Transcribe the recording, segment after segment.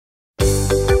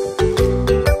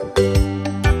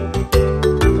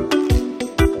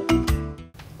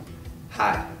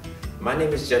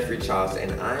name is Jeffrey Charles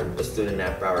and I'm a student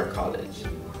at Broward College.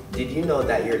 Did you know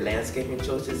that your landscaping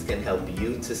choices can help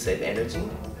you to save energy?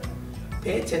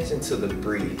 Pay attention to the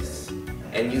breeze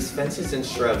and use fences and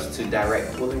shrubs to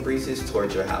direct cooling breezes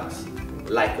towards your house.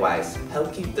 Likewise,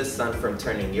 help keep the sun from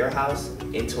turning your house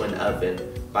into an oven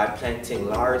by planting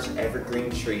large evergreen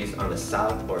trees on the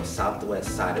south or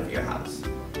southwest side of your house.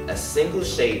 A single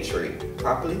shade tree,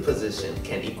 properly positioned,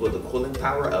 can equal the cooling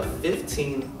power of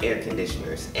 15 air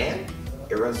conditioners, and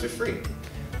it runs for free.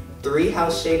 3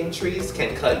 house shading trees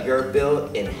can cut your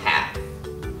bill in half.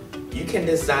 You can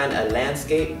design a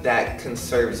landscape that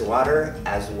conserves water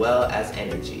as well as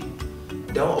energy.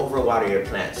 Don't overwater your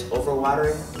plants.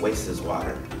 Overwatering wastes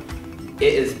water.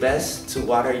 It is best to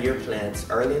water your plants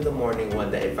early in the morning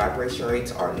when the evaporation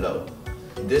rates are low.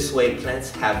 This way,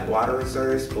 plants have water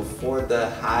reserves before the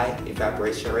high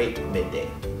evaporation rate midday.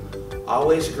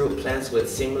 Always group plants with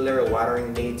similar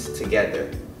watering needs together.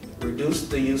 Reduce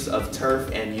the use of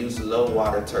turf and use low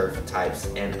water turf types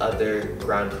and other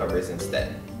ground covers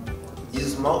instead.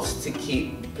 Use mulch to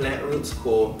keep plant roots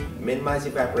cool, minimize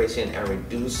evaporation, and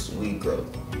reduce weed growth.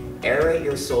 Aerate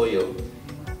your soil.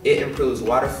 It improves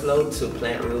water flow to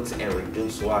plant roots and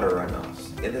reduce water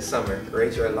runoffs. In the summer,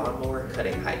 raise your lawnmower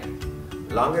cutting height.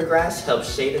 Longer grass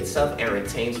helps shade itself and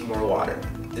retains more water.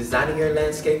 Designing your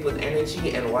landscape with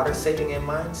energy and water saving in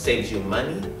mind saves you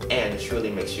money and truly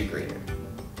makes you greener.